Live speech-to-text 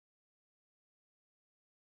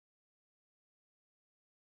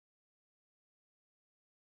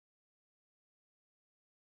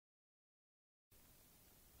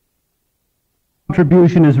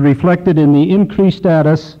Contribution is reflected in the increased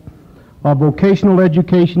status of vocational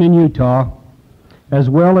education in Utah, as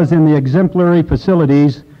well as in the exemplary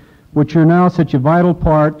facilities which are now such a vital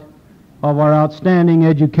part of our outstanding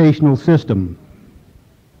educational system.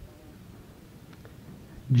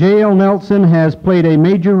 J.L. Nelson has played a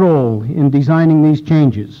major role in designing these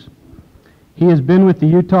changes. He has been with the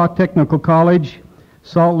Utah Technical College,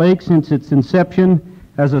 Salt Lake, since its inception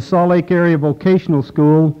as a Salt Lake area vocational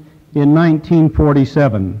school in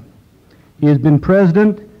 1947. He has been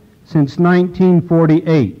president since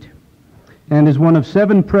 1948 and is one of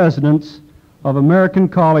 7 presidents of American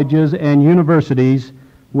colleges and universities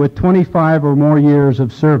with 25 or more years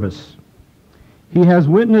of service. He has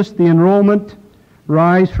witnessed the enrollment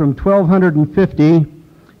rise from 1,250 in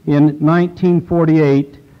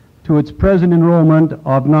 1948 to its present enrollment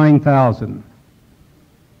of 9,000.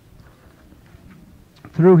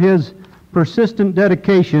 Through his persistent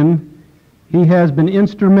dedication, he has been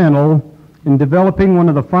instrumental in developing one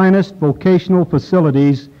of the finest vocational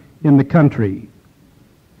facilities in the country.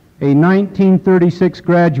 A 1936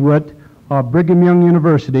 graduate of Brigham Young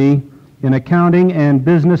University in accounting and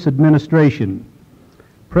business administration,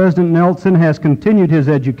 President Nelson has continued his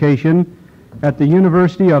education at the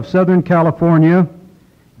University of Southern California,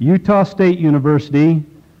 Utah State University,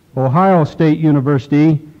 Ohio State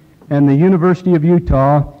University, and the University of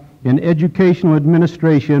Utah in educational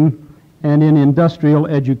administration and in industrial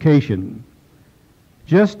education.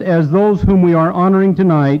 Just as those whom we are honoring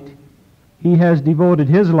tonight, he has devoted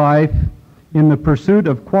his life in the pursuit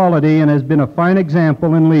of quality and has been a fine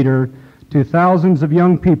example and leader to thousands of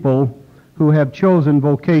young people who have chosen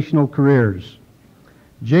vocational careers.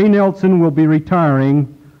 J. Nelson will be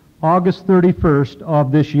retiring August 31st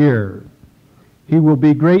of this year. He will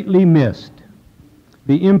be greatly missed.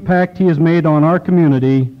 The impact he has made on our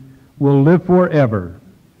community will live forever.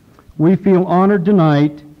 We feel honored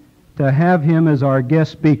tonight to have him as our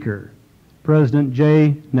guest speaker, President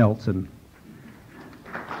J. Nelson.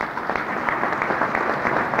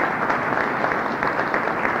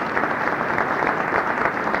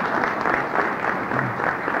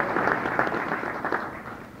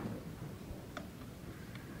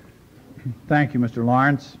 Thank you, Mr.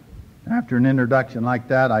 Lawrence. After an introduction like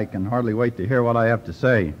that, I can hardly wait to hear what I have to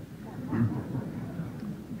say.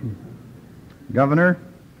 Governor,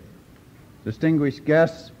 distinguished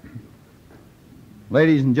guests,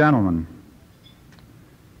 ladies and gentlemen,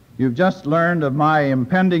 you've just learned of my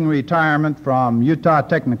impending retirement from Utah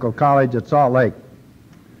Technical College at Salt Lake.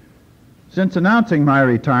 Since announcing my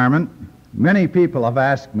retirement, many people have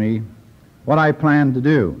asked me what I plan to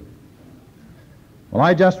do. Well,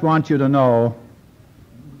 I just want you to know,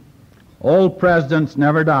 old presidents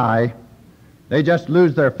never die. They just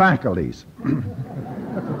lose their faculties.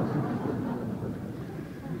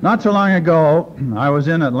 Not so long ago, I was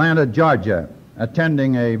in Atlanta, Georgia,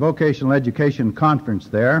 attending a vocational education conference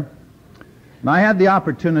there, and I had the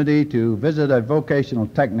opportunity to visit a vocational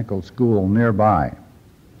technical school nearby.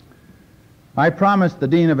 I promised the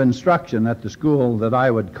dean of instruction at the school that I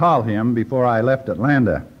would call him before I left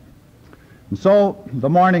Atlanta. And so, the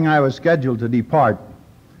morning I was scheduled to depart,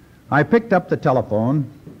 I picked up the telephone,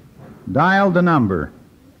 dialed the number.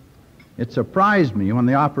 It surprised me when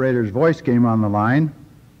the operator's voice came on the line,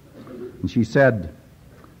 and she said,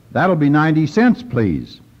 "That'll be 90 cents,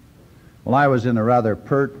 please." Well, I was in a rather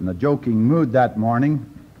pert and a joking mood that morning,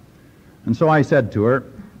 and so I said to her,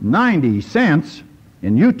 90 cents?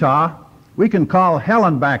 In Utah, we can call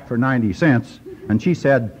Helen back for 90 cents. And she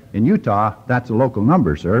said, "In Utah, that's a local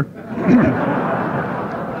number, sir."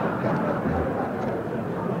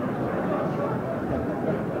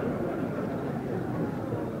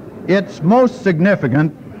 It's most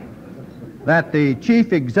significant that the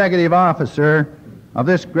chief executive officer of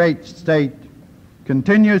this great state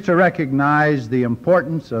continues to recognize the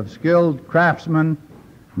importance of skilled craftsmen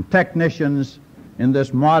and technicians in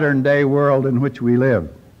this modern-day world in which we live.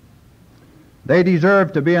 They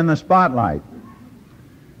deserve to be in the spotlight,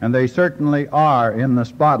 and they certainly are in the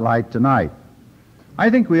spotlight tonight. I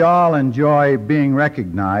think we all enjoy being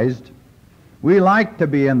recognized. We like to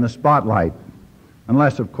be in the spotlight,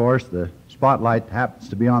 unless, of course, the spotlight happens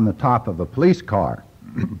to be on the top of a police car.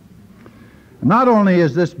 Not only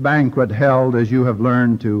is this banquet held, as you have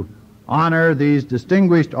learned, to honor these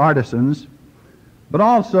distinguished artisans, but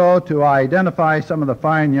also to identify some of the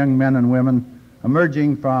fine young men and women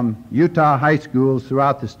emerging from Utah high schools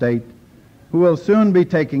throughout the state who will soon be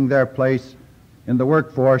taking their place in the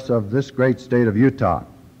workforce of this great state of Utah.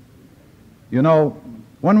 You know,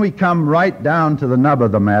 when we come right down to the nub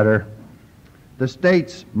of the matter, the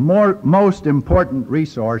state's most important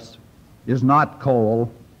resource is not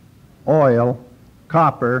coal, oil,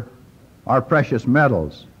 copper, or precious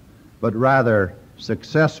metals, but rather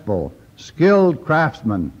successful, skilled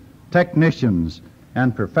craftsmen, technicians,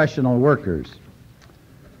 and professional workers.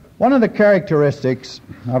 One of the characteristics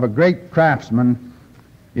of a great craftsman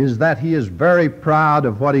is that he is very proud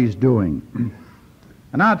of what he's doing.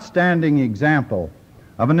 An outstanding example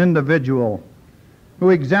of an individual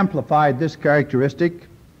who exemplified this characteristic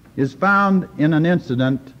is found in an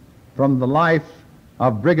incident from the life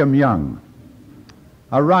of Brigham Young.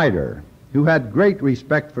 A writer who had great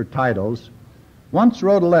respect for titles once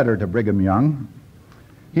wrote a letter to Brigham Young.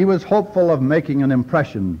 He was hopeful of making an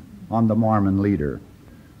impression on the Mormon leader,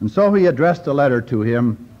 and so he addressed a letter to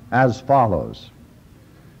him as follows: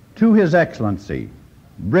 To His Excellency,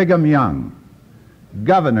 Brigham Young,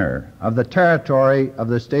 Governor of the Territory of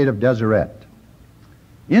the State of Deseret,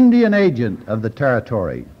 Indian Agent of the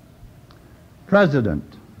Territory, President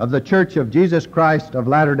of the Church of Jesus Christ of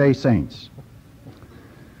Latter-day Saints.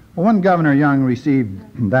 When Governor Young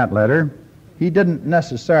received that letter, he didn't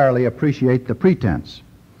necessarily appreciate the pretense.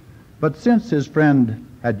 But since his friend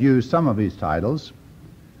had used some of his titles,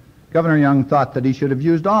 Governor Young thought that he should have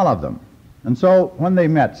used all of them. And so when they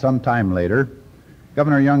met some time later,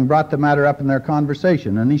 Governor Young brought the matter up in their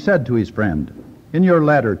conversation, and he said to his friend, "In your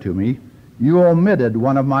letter to me, you omitted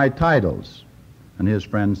one of my titles." And his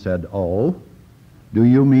friend said, "Oh, do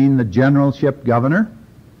you mean the generalship governor?"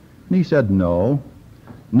 And he said,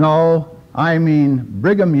 No, I mean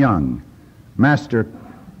Brigham Young, master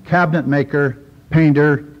cabinet maker,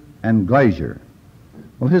 painter, and glazier."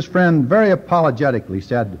 Well, his friend very apologetically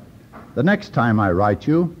said, "The next time I write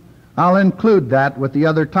you, I'll include that with the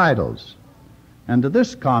other titles." And to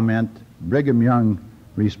this comment, Brigham Young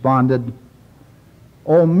responded,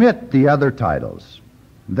 "Omit the other titles.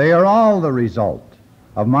 They are all the result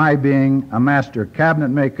of my being a master cabinet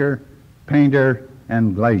maker, painter,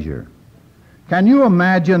 and glazier." Can you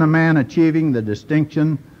imagine a man achieving the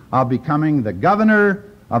distinction of becoming the governor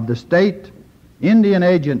of the state, Indian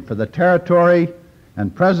agent for the territory,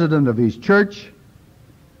 and president of his church,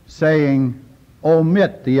 saying,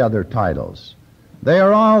 "Omit the other titles. They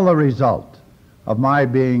are all the result of my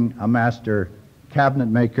being a master cabinet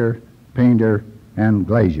maker, painter, and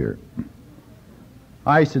glazier"?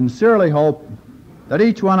 I sincerely hope that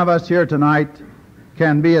each one of us here tonight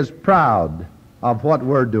can be as proud of what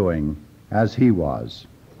we're doing as he was.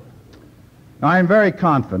 Now, I'm very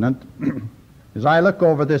confident, as I look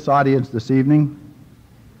over this audience this evening,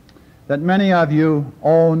 that many of you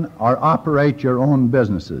own or operate your own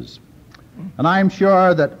businesses. And I'm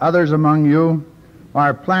sure that others among you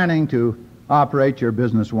are planning to operate your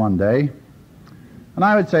business one day. And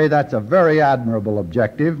I would say that's a very admirable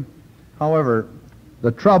objective. However,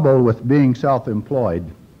 the trouble with being self-employed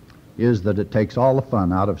is that it takes all the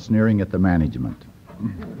fun out of sneering at the management.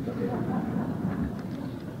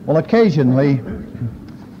 Well, occasionally,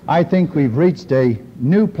 I think we've reached a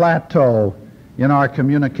new plateau in our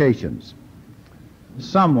communications.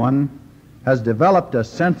 Someone has developed a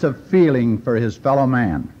sense of feeling for his fellow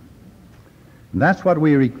man. And that's what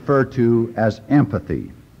we refer to as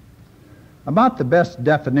empathy. About the best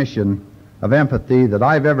definition of empathy that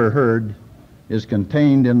I've ever heard is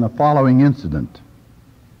contained in the following incident.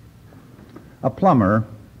 A plumber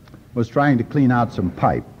was trying to clean out some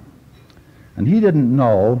pipe, and he didn't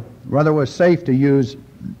know whether it was safe to use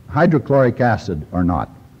hydrochloric acid or not.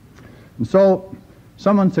 And so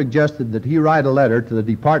someone suggested that he write a letter to the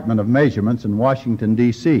Department of Measurements in Washington,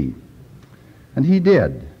 D.C. And he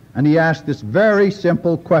did. And he asked this very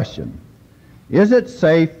simple question: is it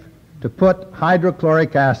safe to put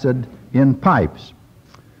hydrochloric acid in pipes?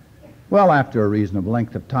 Well, after a reasonable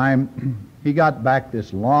length of time, he got back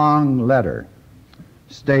this long letter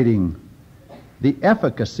stating, "The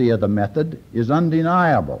efficacy of the method is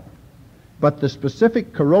undeniable, but the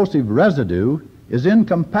specific corrosive residue is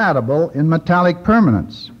incompatible in metallic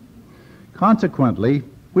permanence. Consequently,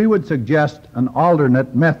 we would suggest an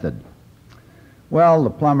alternate method." Well, the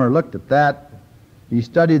plumber looked at that. He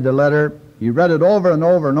studied the letter. He read it over and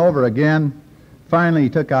over and over again. Finally, he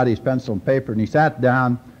took out his pencil and paper, and he sat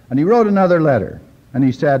down, and he wrote another letter. And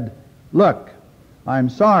he said, "Look, I'm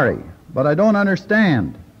sorry, but I don't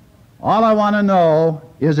understand. All I want to know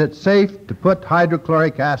is it safe to put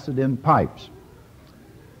hydrochloric acid in pipes?"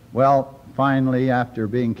 Well, finally, after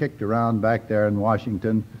being kicked around back there in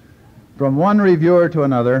Washington, from one reviewer to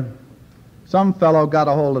another, some fellow got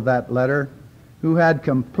a hold of that letter who had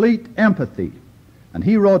complete empathy. And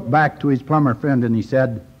he wrote back to his plumber friend and he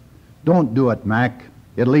said, "Don't do it, Mac.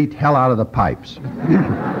 It'll eat hell out of the pipes."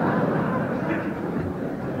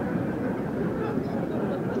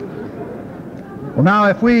 Well, now,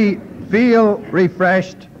 if we feel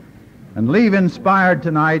refreshed and leave inspired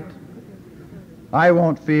tonight, I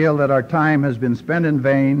won't feel that our time has been spent in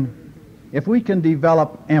vain if we can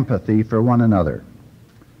develop empathy for one another.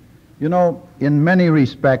 You know, in many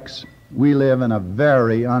respects, we live in a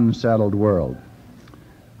very unsettled world.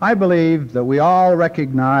 I believe that we all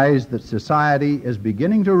recognize that society is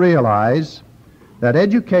beginning to realize that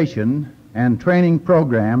education and training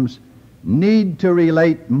programs need to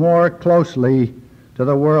relate more closely to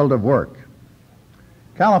the world of work.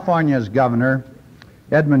 California's Governor,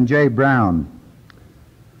 Edmund J. Brown,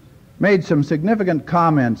 made some significant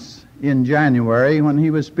comments in January when he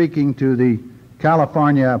was speaking to the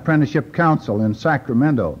California Apprenticeship Council in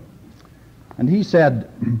Sacramento. And he said,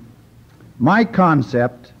 "My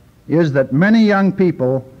concept is that many young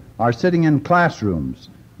people are sitting in classrooms,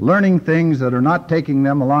 learning things that are not taking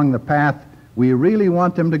them along the path we really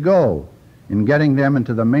want them to go in getting them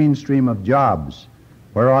into the mainstream of jobs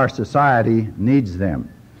where our society needs them."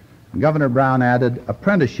 And Governor Brown added,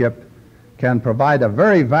 "Apprenticeship can provide a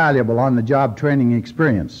very valuable on-the-job training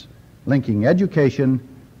experience, linking education,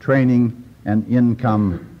 training, and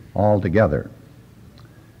income all together."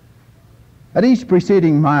 At each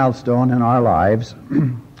preceding milestone in our lives,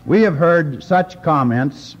 we have heard such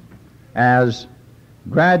comments as,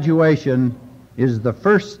 "Graduation is the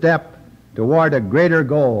first step toward a greater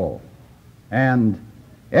goal," and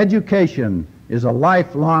 "Education is a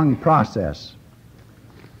lifelong process."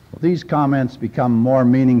 Well, these comments become more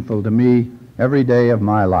meaningful to me every day of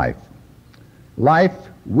my life. Life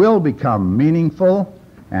will become meaningful,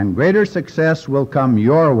 and greater success will come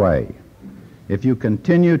your way if you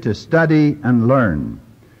continue to study and learn.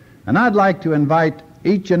 And I'd like to invite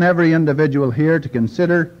each and every individual here to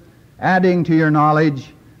consider adding to your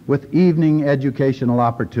knowledge with evening educational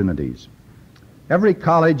opportunities. Every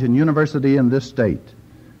college and university in this state,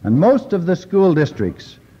 and most of the school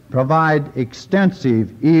districts, provide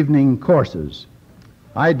extensive evening courses.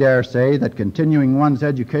 I dare say that continuing one's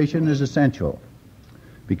education is essential,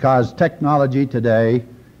 because technology today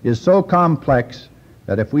is so complex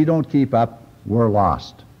that if we don't keep up, we're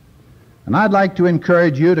lost. And I'd like to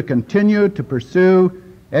encourage you to continue to pursue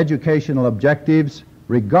educational objectives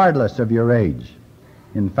regardless of your age.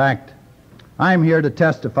 In fact, I'm here to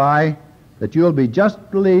testify that you'll be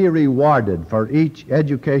justly rewarded for each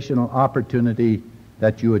educational opportunity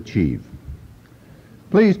that you achieve.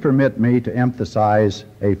 Please permit me to emphasize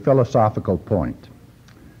a philosophical point.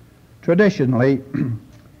 Traditionally,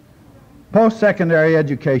 post-secondary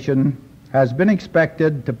education has been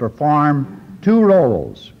expected to perform two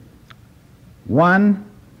roles. One,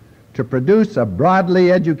 to produce a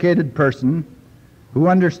broadly educated person who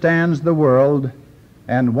understands the world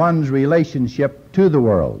and one's relationship to the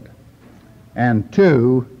world. And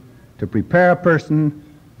two, to prepare a person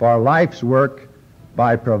for life's work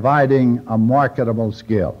by providing a marketable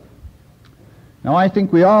skill. Now, I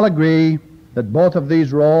think we all agree that both of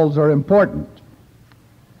these roles are important.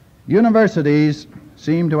 Universities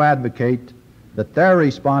seem to advocate that their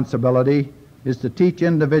responsibility is to teach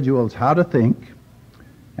individuals how to think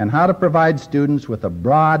and how to provide students with a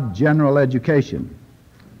broad general education.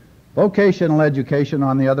 Vocational education,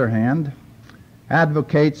 on the other hand,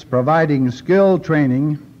 advocates providing skill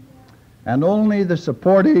training and only the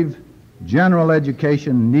supportive general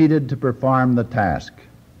education needed to perform the task.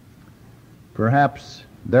 Perhaps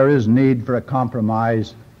there is need for a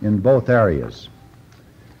compromise in both areas.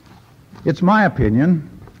 It's my opinion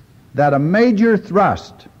that a major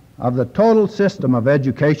thrust of the total system of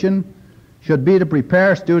education should be to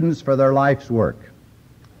prepare students for their life's work.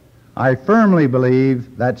 I firmly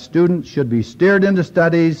believe that students should be steered into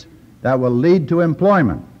studies that will lead to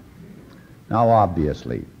employment. Now,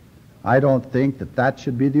 obviously, I don't think that that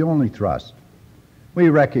should be the only thrust. We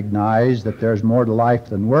recognize that there's more to life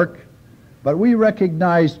than work, but we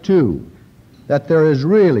recognize, too, that there is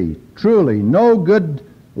really, truly no good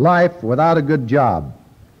life without a good job.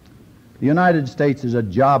 The United States is a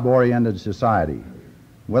job-oriented society.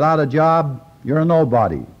 Without a job, you're a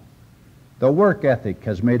nobody. The work ethic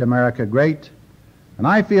has made America great, and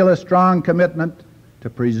I feel a strong commitment to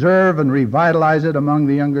preserve and revitalize it among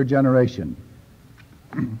the younger generation.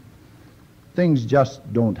 Things just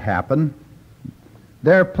don't happen.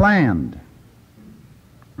 They're planned.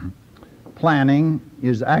 Planning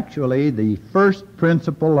is actually the first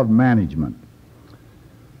principle of management.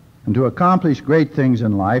 And to accomplish great things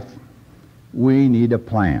in life, we need a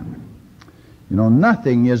plan. You know,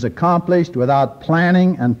 nothing is accomplished without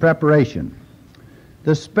planning and preparation.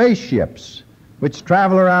 The spaceships which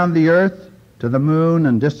travel around the Earth to the moon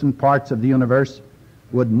and distant parts of the universe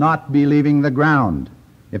would not be leaving the ground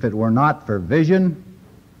if it were not for vision,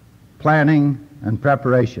 planning, and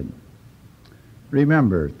preparation.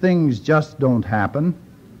 remember, things just don't happen.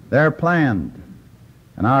 They're planned.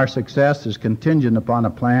 And our success is contingent upon a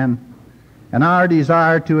plan and our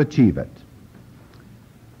desire to achieve it.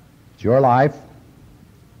 It's your life.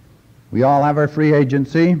 We all have our free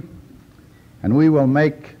agency, and we will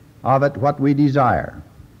make of it what we desire.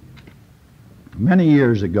 Many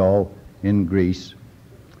years ago in Greece,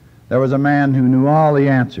 there was a man who knew all the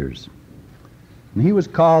answers, and he was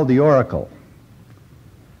called the Oracle.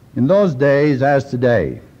 In those days, as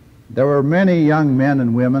today, there were many young men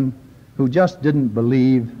and women who just didn't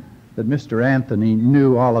believe that Mr. Anthony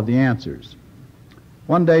knew all of the answers.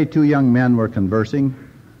 One day, two young men were conversing,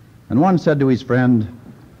 and one said to his friend,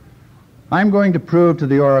 "I'm going to prove to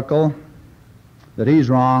the Oracle that he's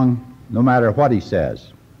wrong no matter what he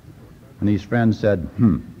says." And his friend said,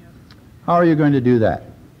 "How are you going to do that?"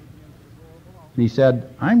 And he said,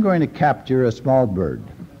 "I'm going to capture a small bird.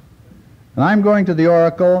 And I'm going to the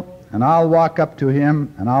Oracle, and I'll walk up to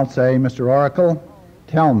him, and I'll say, 'Mr. Oracle,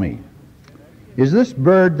 tell me, is this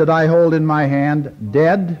bird that I hold in my hand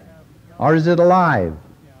dead, or is it alive?'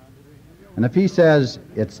 And if he says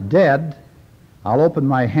it's dead, I'll open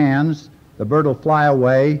my hands, the bird will fly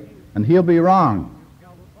away, and he'll be wrong.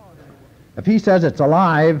 If he says it's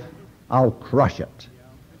alive, I'll crush it,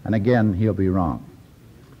 and again he'll be wrong."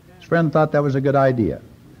 His friend thought that was a good idea.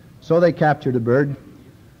 So they captured a bird,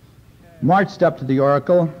 marched up to the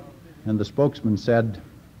Oracle, and the spokesman said,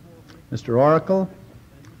 "Mr. Oracle,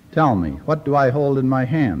 tell me, what do I hold in my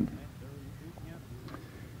hand?"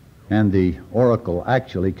 And the Oracle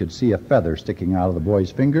actually could see a feather sticking out of the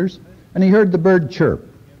boy's fingers, and he heard the bird chirp.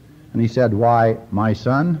 And he said, "Why, my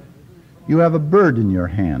son, you have a bird in your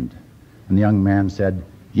hand." And the young man said,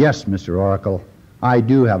 "Yes, Mr. Oracle, I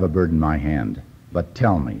do have a bird in my hand. But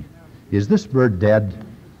tell me, is this bird dead,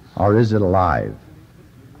 or is it alive?"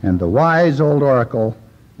 And the wise old Oracle,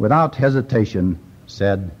 without hesitation,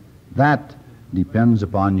 said, "That depends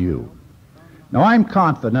upon you." Now, I'm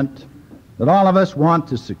confident that all of us want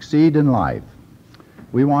to succeed in life.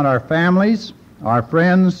 We want our families, our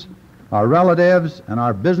friends, our relatives, and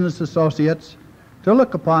our business associates to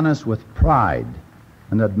look upon us with pride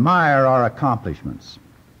and admire our accomplishments.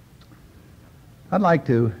 I'd like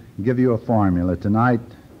to give you a formula tonight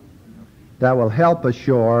that will help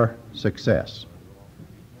assure success.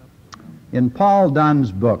 In Paul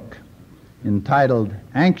Dunn's book, entitled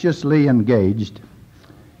Anxiously Engaged,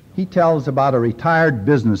 he tells about a retired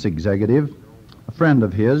business executive, a friend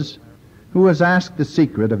of his, who was asked the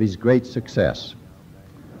secret of his great success.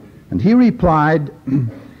 And he replied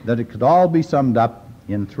that it could all be summed up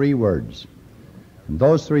in 3 words. And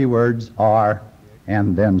those 3 words are,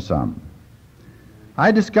 "and then some."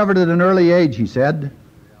 "I discovered at an early age," he said,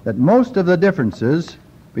 "that most of the differences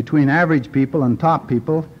between average people and top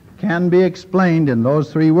people can be explained in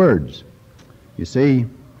those 3 words. You see,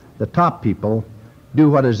 the top people do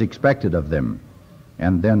what is expected of them,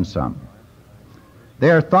 and then some.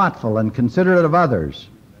 They are thoughtful and considerate of others,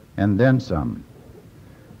 and then some.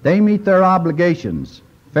 They meet their obligations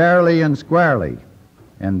fairly and squarely,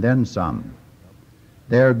 and then some.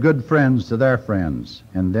 They are good friends to their friends,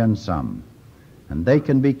 and then some. And they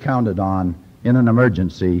can be counted on in an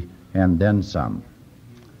emergency, and then some."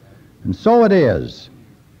 And so it is.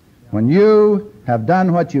 When you have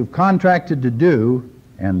done what you've contracted to do,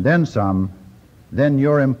 and then some, then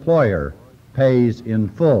your employer pays in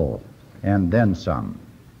full, and then some.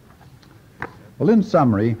 Well, in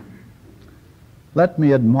summary, let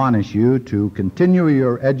me admonish you to continue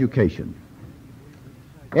your education.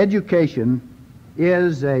 Education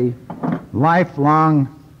is a lifelong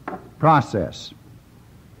process.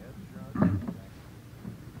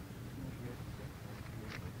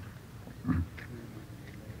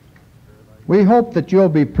 We hope that you'll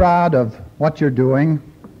be proud of what you're doing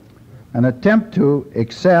and attempt to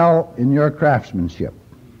excel in your craftsmanship.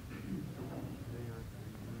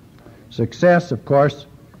 Success, of course,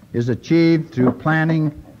 is achieved through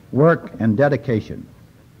planning, work, and dedication.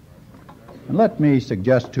 And let me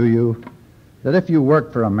suggest to you that if you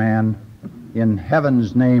work for a man, in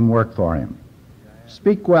heaven's name work for him.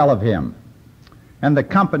 Speak well of him and the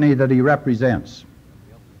company that he represents.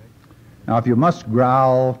 Now, if you must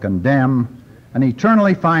growl, condemn, and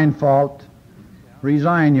eternally find fault,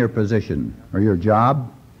 resign your position or your job,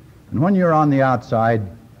 and when you're on the outside,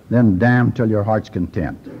 then damn till your heart's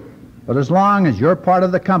content. But as long as you're part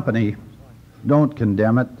of the company, don't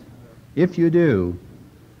condemn it. If you do,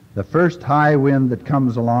 the first high wind that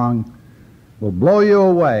comes along will blow you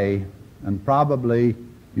away, and probably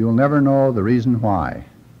you'll never know the reason why.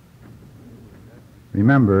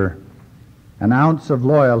 Remember, an ounce of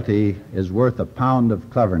loyalty is worth a pound of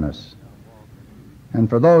cleverness. And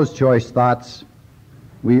for those choice thoughts,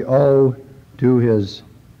 we owe to His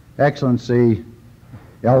Excellency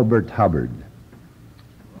Elbert Hubbard.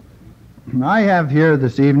 I have here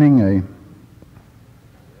this evening a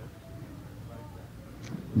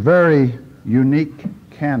very unique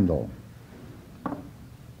candle.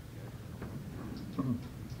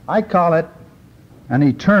 I call it an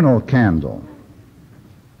eternal candle.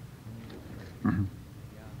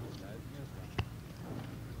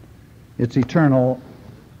 It's eternal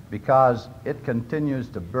because it continues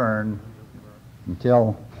to burn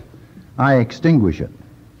until I extinguish it.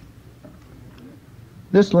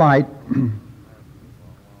 This light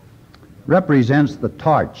represents the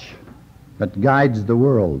torch that guides the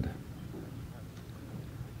world.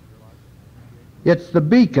 It's the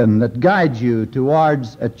beacon that guides you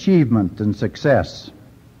towards achievement and success.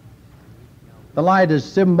 The light is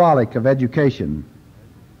symbolic of education.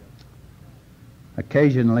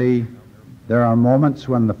 Occasionally, there are moments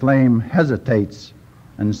when the flame hesitates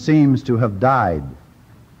and seems to have died.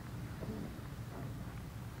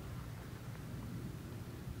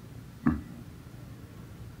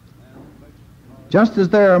 Just as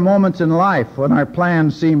there are moments in life when our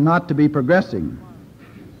plans seem not to be progressing,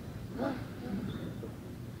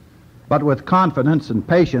 but with confidence and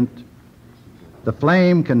patience, the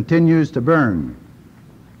flame continues to burn.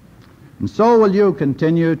 And so will you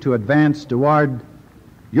continue to advance toward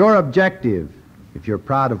your objective if you're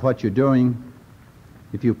proud of what you're doing,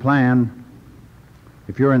 if you plan,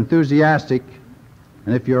 if you're enthusiastic,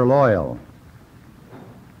 and if you're loyal.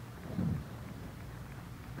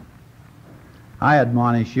 I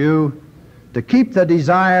admonish you to keep the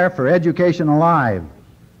desire for education alive.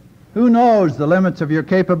 Who knows the limits of your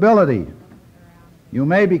capability? You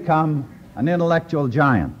may become an intellectual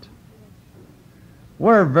giant.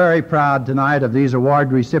 We're very proud tonight of these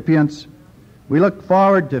award recipients. We look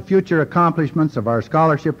forward to future accomplishments of our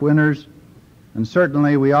scholarship winners, and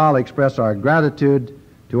certainly we all express our gratitude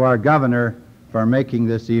to our governor for making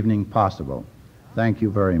this evening possible. Thank you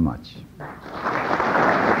very much.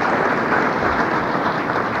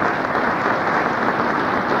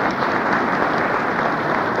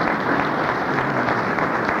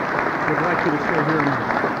 I'd like you to stay here a minute.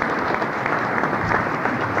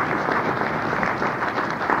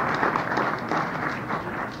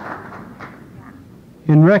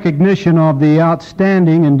 In recognition of the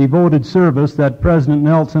outstanding and devoted service that President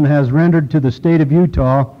Nelson has rendered to the state of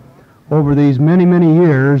Utah over these many, many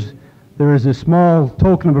years, there is a small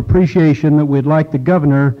token of appreciation that we'd like the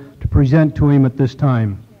governor to present to him at this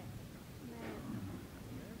time.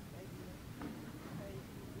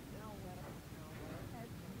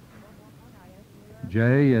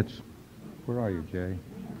 Jay, where are you, Jay?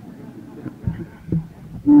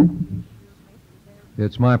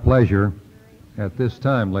 It's my pleasure at this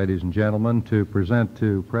time, ladies and gentlemen, to present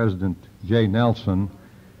to President J. Nelson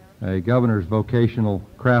a Governor's Vocational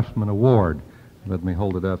Craftsman Award. Let me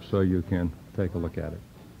hold it up so you can take a look at it.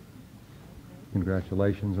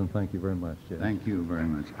 Congratulations, and thank you very much, Jay. Thank you very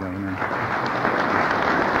much, Governor.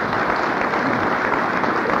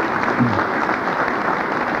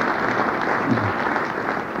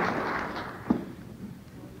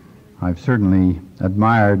 I've certainly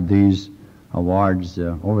admired these awards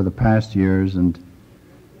over the past years, and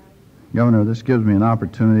Governor, this gives me an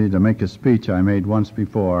opportunity to make a speech I made once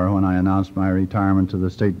before when I announced my retirement to the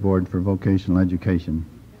State Board for Vocational Education.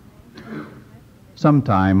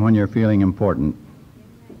 Sometime when you're feeling important,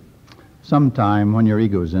 sometime when your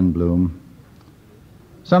ego's in bloom,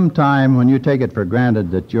 sometime when you take it for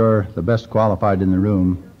granted that you're the best qualified in the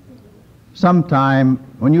room, sometime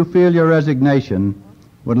when you feel your resignation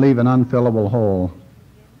would leave an unfillable hole,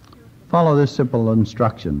 follow this simple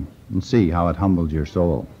instruction and see how it humbles your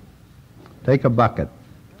soul. Take a bucket,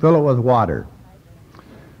 fill it with water,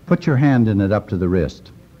 put your hand in it up to the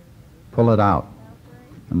wrist, pull it out,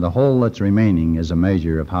 and the hole that's remaining is a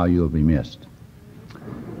measure of how you'll be missed.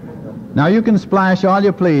 Now you can splash all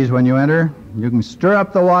you please when you enter. You can stir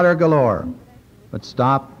up the water galore, but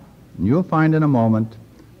stop, and you'll find in a moment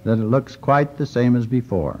that it looks quite the same as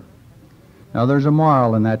before. Now there's a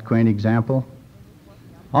moral in that quaint example.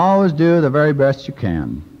 Always do the very best you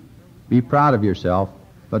can. Be proud of yourself,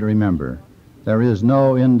 but remember, there is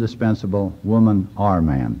no indispensable woman or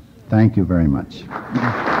man. Thank you very much.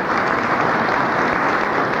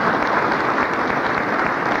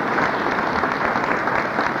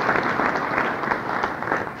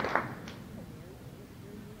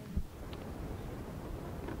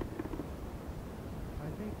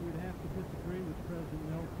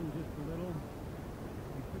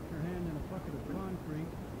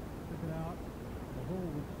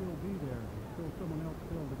 Someone else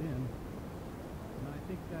filled it in. And I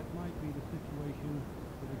think that might be the situation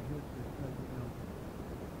that exist at present Nelson.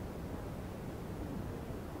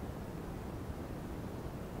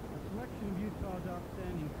 The selection of Utah's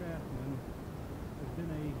outstanding craftsmen has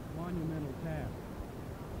been a monumental task.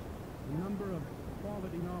 The number of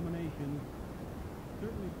quality nominations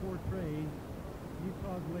certainly portrays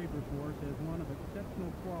Utah's labor force as one of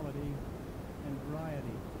exceptional quality and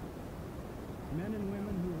variety. Men and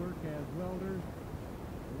women who work as welders,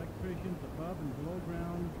 electricians above and below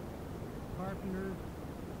ground, carpenters,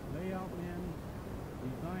 layout men,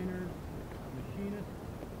 designers, machinists,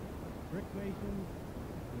 brick masons,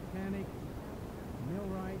 mechanics,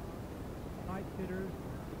 millwrights, pipe fitters,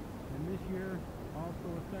 and this year also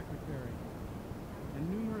a secretary, and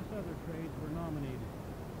numerous other trades were nominated.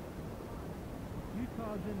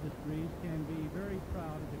 Utah's industries can be very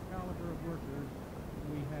proud of the caliber of workers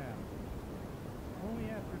we have.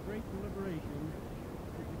 Only after great deliberation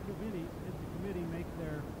did the committee make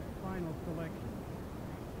their final selection.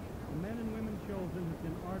 The men and women chosen have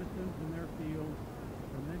been artisans in their fields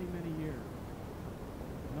for many, many years.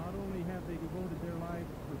 Not only have they devoted their lives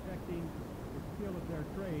to perfecting the skill of their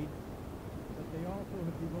trade, but they also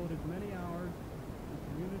have devoted many hours to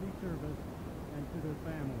community service and to their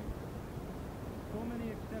families. So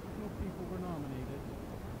many exceptional people were nominated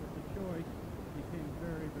that the choice became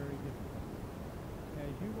very, very difficult.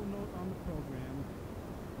 As you will note on the program,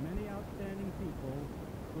 many outstanding people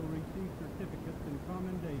will receive certificates and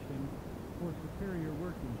commendation for superior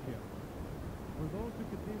workmanship. For those who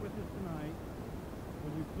could be with us tonight,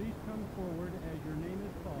 will you please come forward as your name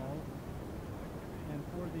is called, and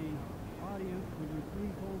for the audience, will you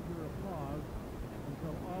please hold your applause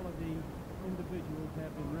until all of the individuals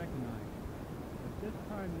have been recognized. At this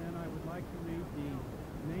time, then, I would like to read the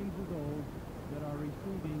names of those that are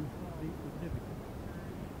receiving these certificates.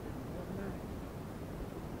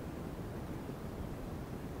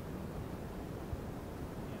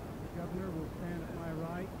 The governor will stand at my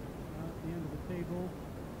right at the end of the table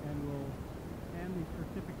and will hand these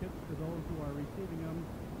certificates to those who are receiving them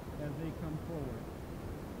as they come forward.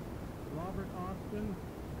 Robert Austin,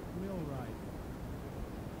 millwright.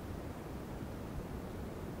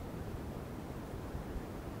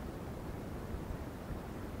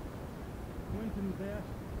 Quentin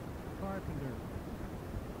Best, carpenter.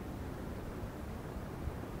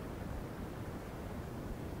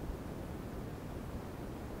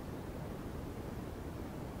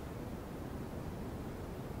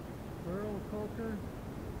 Earl Coker,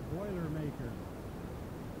 boilermaker.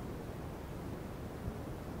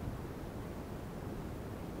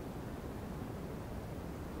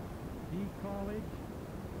 D. College,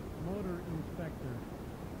 motor inspector.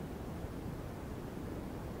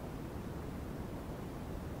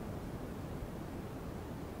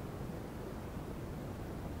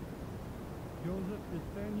 Joseph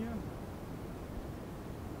Despena,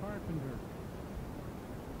 carpenter.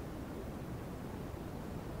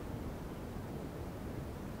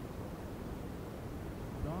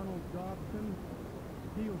 Donald Dobson,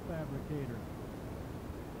 steel fabricator.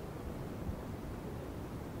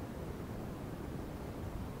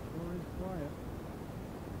 Sure is quiet.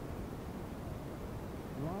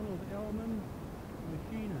 Ronald Ellman,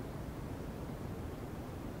 machinist.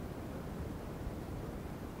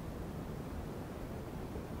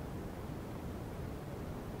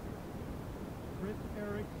 Fritz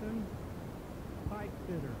Erickson, pipe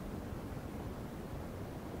fitter.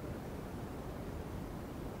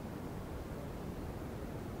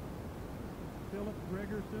 Philip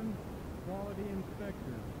Gregerson, quality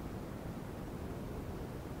inspector.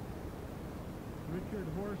 Richard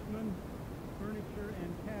Horseman, furniture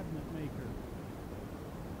and cabinet maker.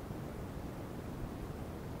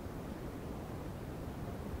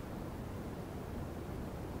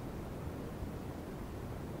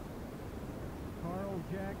 Carl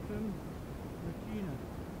Jackson, machinist.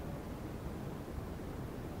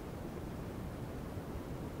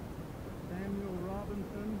 Samuel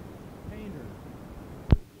Robinson, painter.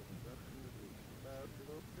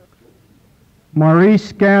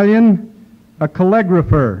 Maurice Scallion, a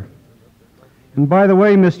calligrapher. And by the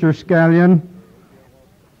way, Mr. Scallion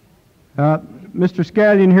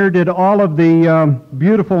here did all of the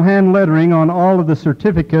beautiful hand lettering on all of the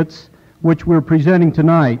certificates which we're presenting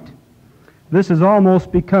tonight. This has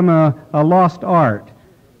almost become a lost art,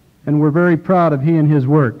 and we're very proud of he and his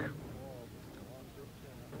work.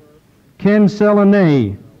 Ken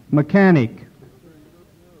Selenay, mechanic.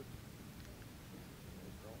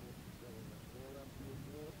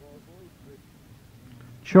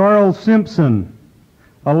 Charles Simpson,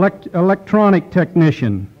 electronic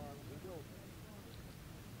technician.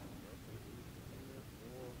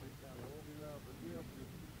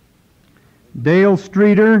 Dale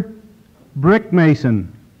Streeter, brick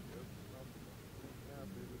mason.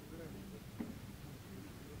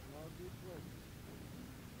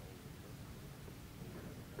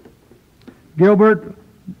 Gilbert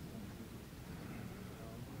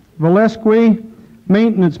Valesqui,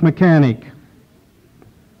 maintenance mechanic.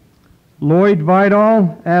 Lloyd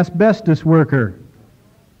Vidal, asbestos worker.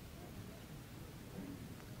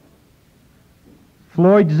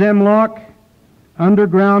 Floyd Zemlock,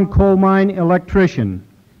 underground coal mine electrician.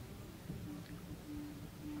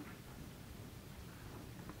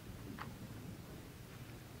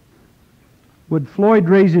 Would Floyd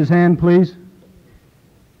raise his hand, please?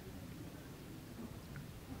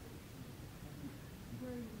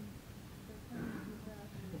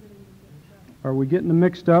 Are we getting them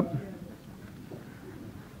mixed up?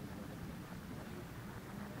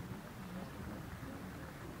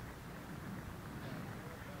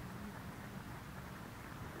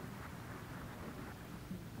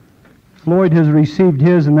 Floyd has received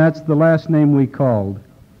his, and that's the last name we called.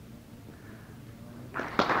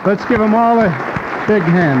 Let's give them all a big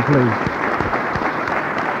hand, please.